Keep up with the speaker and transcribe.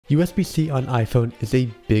USB-C on iPhone is a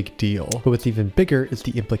big deal, but what's even bigger is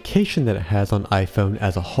the implication that it has on iPhone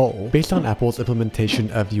as a whole. Based on Apple's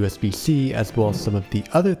implementation of USB-C, as well as some of the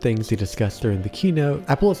other things they discussed during the keynote,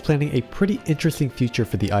 Apple is planning a pretty interesting future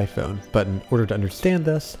for the iPhone, but in order to understand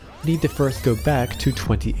this, we need to first go back to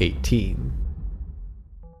 2018.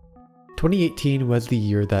 2018 was the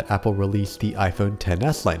year that Apple released the iPhone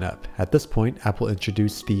XS lineup. At this point, Apple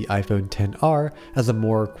introduced the iPhone XR as a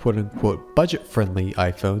more quote-unquote budget-friendly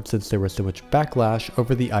iPhone since there was so much backlash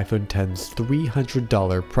over the iPhone X's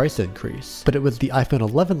 $300 price increase. But it was the iPhone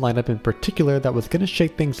 11 lineup in particular that was going to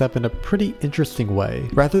shake things up in a pretty interesting way.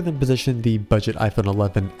 Rather than position the budget iPhone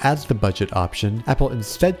 11 as the budget option, Apple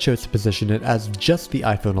instead chose to position it as just the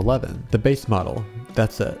iPhone 11, the base model.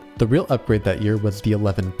 That's it. The real upgrade that year was the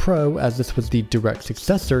 11 Pro, as this was the direct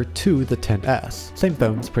successor to the XS. Same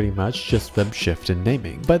phones pretty much, just the shift in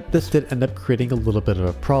naming. But this did end up creating a little bit of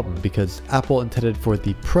a problem because Apple intended for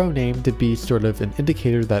the Pro name to be sort of an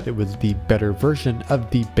indicator that it was the better version of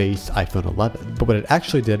the base iPhone 11. But what it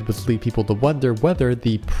actually did was lead people to wonder whether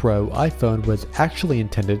the Pro iPhone was actually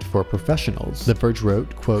intended for professionals. The Verge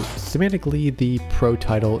wrote, quote, "Semantically, the Pro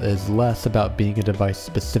title is less about being a device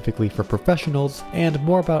specifically for professionals and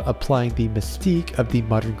more about applying the mystique of the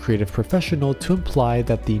modern creative professional to imply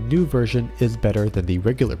that the new version is better than the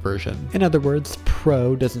regular version. In other words,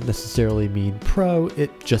 Pro doesn't necessarily mean pro,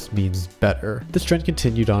 it just means better." This trend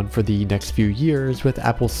continued on for the next few years, with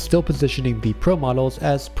Apple still positioning the Pro models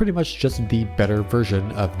as pretty much just the better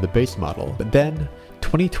version of the base model. But then,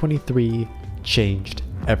 2023 changed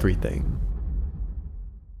everything.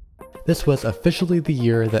 This was officially the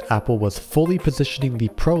year that Apple was fully positioning the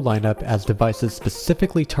Pro lineup as devices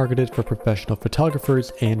specifically targeted for professional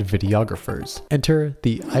photographers and videographers. Enter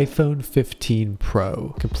the iPhone 15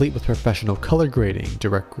 Pro, complete with professional color grading,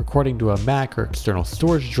 direct recording to a Mac or external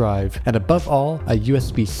storage drive, and above all, a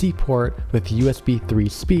USB-C port with USB 3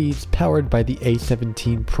 speeds powered by the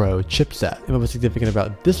A17 Pro chipset. And what was significant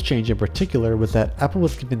about this change in particular was that Apple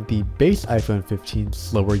was given the base iPhone 15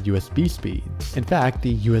 slower USB speeds. In fact,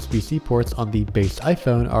 the USB-C ports on the base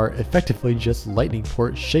iPhone are effectively just Lightning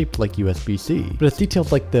ports shaped like USB-C. But it's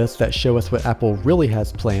details like this that show us what Apple really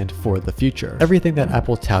has planned for the future. Everything that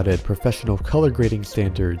Apple touted, professional color grading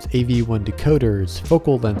standards, AV1 decoders,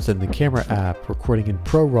 focal lengths in the camera app, recording in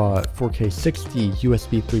ProRAW at 4K 60,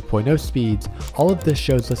 USB 3.0 speeds, all of this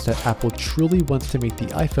shows us that Apple truly wants to make the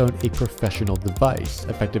iPhone a professional device,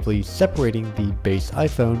 effectively separating the base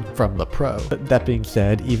iPhone from the Pro. But that being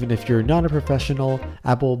said, even if you're not a professional,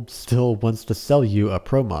 Apple still wants to sell you a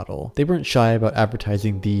Pro model. They weren't shy about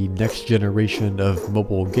advertising the next generation of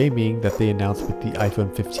mobile gaming that they announced with the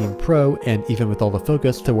iPhone 15 Pro, and even with all the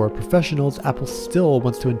focus toward professionals, Apple still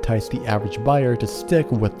wants to entice the average buyer to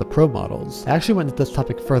stick with the Pro models. I actually went into this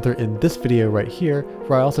topic further in this video right here,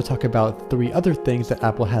 where I also talk about 3 other things that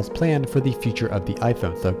Apple has planned for the future of the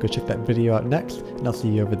iPhone, so go check that video out next, and I'll see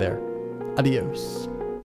you over there. Adios.